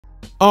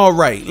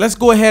Alright, let's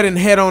go ahead and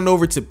head on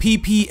over to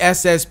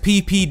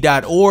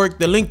PPSSPP.org.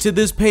 The link to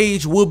this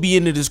page will be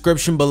in the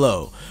description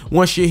below.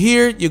 Once you're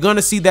here, you're going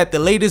to see that the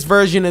latest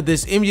version of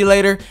this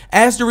emulator,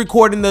 as the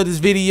recording of this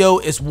video,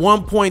 is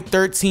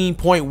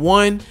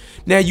 1.13.1.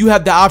 Now you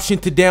have the option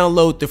to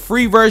download the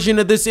free version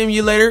of this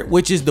emulator,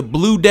 which is the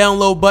blue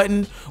download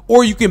button,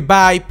 or you can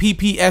buy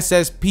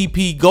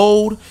PPSSPP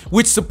Gold,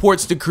 which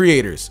supports the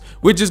creators.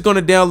 We're just going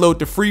to download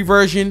the free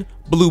version,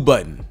 blue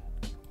button.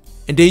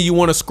 And then you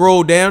want to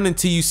scroll down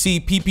until you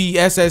see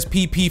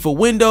PPSSPP for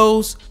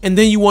Windows, and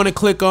then you want to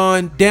click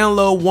on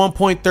download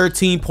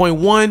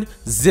 1.13.1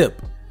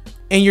 zip,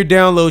 and your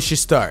download should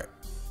start.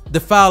 The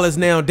file is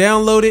now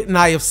downloaded and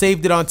I have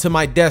saved it onto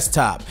my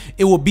desktop.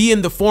 It will be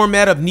in the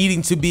format of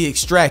needing to be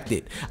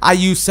extracted. I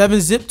use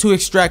 7-zip to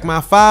extract my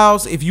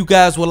files. If you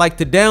guys would like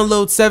to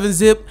download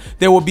 7-zip,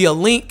 there will be a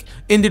link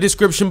in the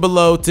description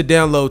below to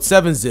download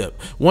 7-zip.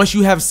 Once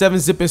you have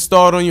 7-zip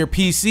installed on your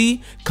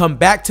PC, come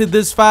back to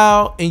this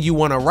file and you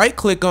want to right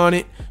click on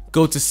it,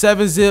 go to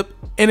 7-zip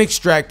and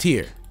extract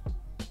here.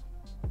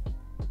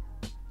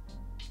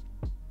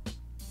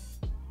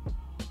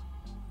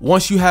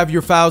 Once you have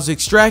your files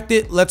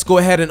extracted, let's go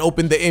ahead and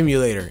open the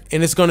emulator,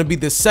 and it's going to be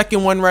the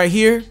second one right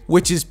here,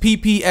 which is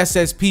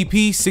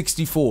PPSSPP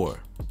 64.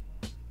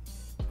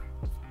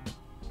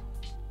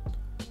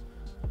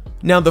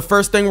 Now the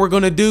first thing we're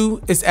going to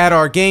do is add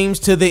our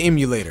games to the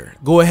emulator.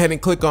 Go ahead and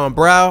click on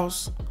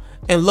browse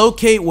and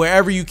locate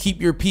wherever you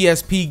keep your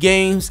PSP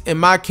games. In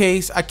my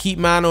case, I keep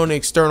mine on an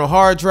external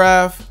hard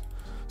drive.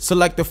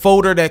 Select the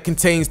folder that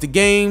contains the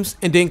games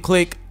and then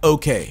click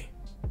OK.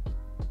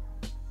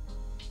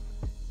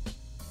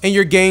 And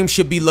your game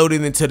should be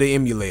loaded into the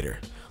emulator.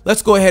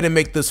 Let's go ahead and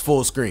make this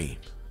full screen.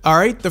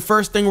 Alright, the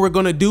first thing we're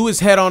going to do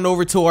is head on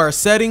over to our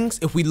settings.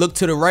 If we look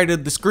to the right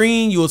of the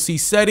screen, you'll see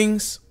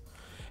settings.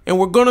 And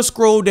we're going to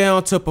scroll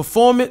down to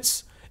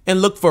performance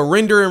and look for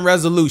render and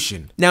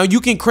resolution. Now you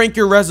can crank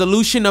your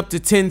resolution up to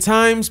 10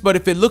 times, but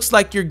if it looks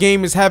like your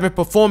game is having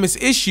performance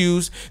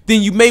issues,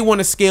 then you may want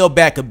to scale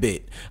back a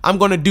bit. I'm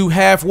going to do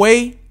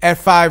halfway at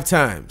 5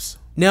 times.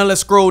 Now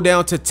let's scroll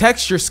down to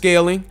texture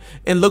scaling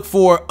and look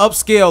for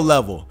upscale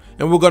level,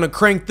 and we're going to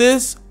crank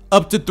this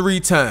up to 3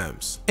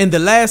 times. And the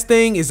last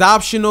thing is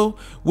optional,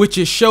 which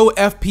is show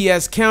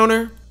FPS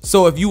counter.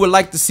 So if you would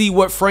like to see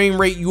what frame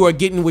rate you are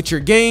getting with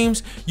your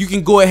games, you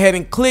can go ahead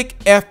and click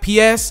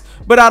FPS,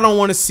 but I don't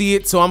want to see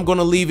it, so I'm going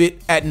to leave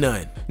it at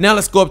none. Now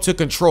let's go up to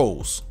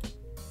controls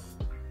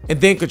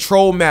and then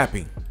control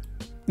mapping.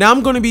 Now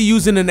I'm going to be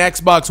using an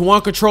Xbox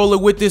One controller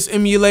with this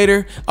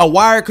emulator. A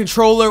wired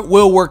controller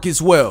will work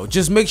as well.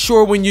 Just make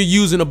sure when you're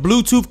using a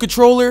Bluetooth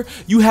controller,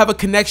 you have a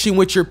connection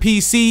with your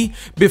PC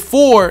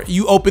before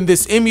you open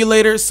this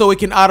emulator so it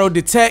can auto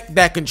detect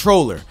that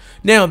controller.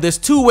 Now there's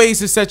 2 ways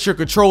to set your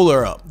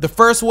controller up. The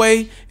first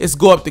way is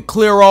go up to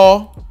clear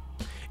all,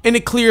 and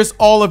it clears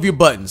all of your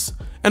buttons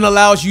and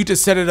allows you to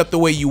set it up the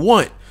way you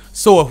want.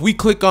 So if we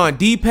click on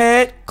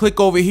D-pad, click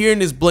over here in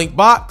this blank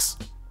box,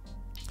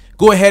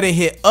 go ahead and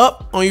hit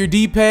up on your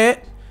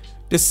D-pad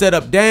to set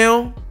up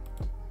down,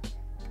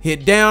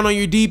 hit down on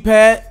your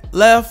D-pad,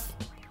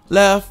 left,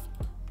 left,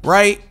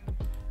 right,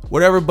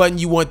 whatever button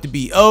you want to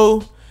be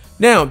O.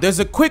 Now there's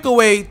a quicker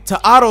way to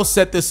auto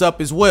set this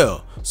up as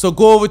well. So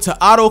go over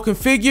to auto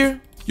configure.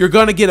 You're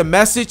going to get a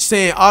message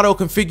saying auto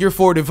configure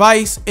for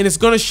device, and it's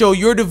going to show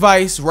your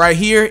device right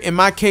here. In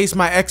my case,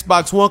 my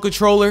Xbox One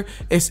controller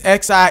is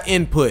XI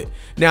input.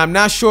 Now I'm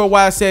not sure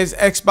why it says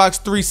Xbox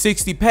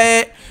 360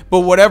 pad,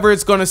 but whatever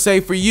it's going to say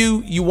for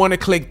you, you want to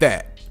click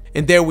that.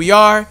 And there we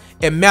are.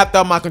 It mapped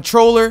out my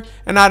controller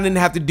and I didn't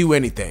have to do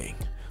anything.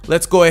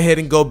 Let's go ahead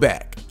and go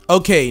back.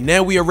 Okay,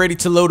 now we are ready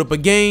to load up a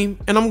game,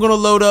 and I'm going to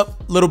load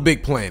up Little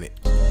Big Planet.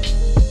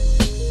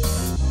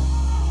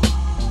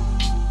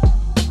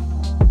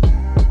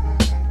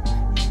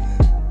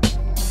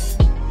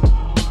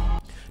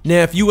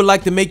 Now if you would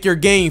like to make your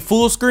game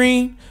full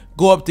screen,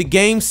 go up to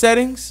game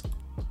settings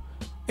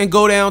and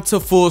go down to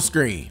full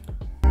screen.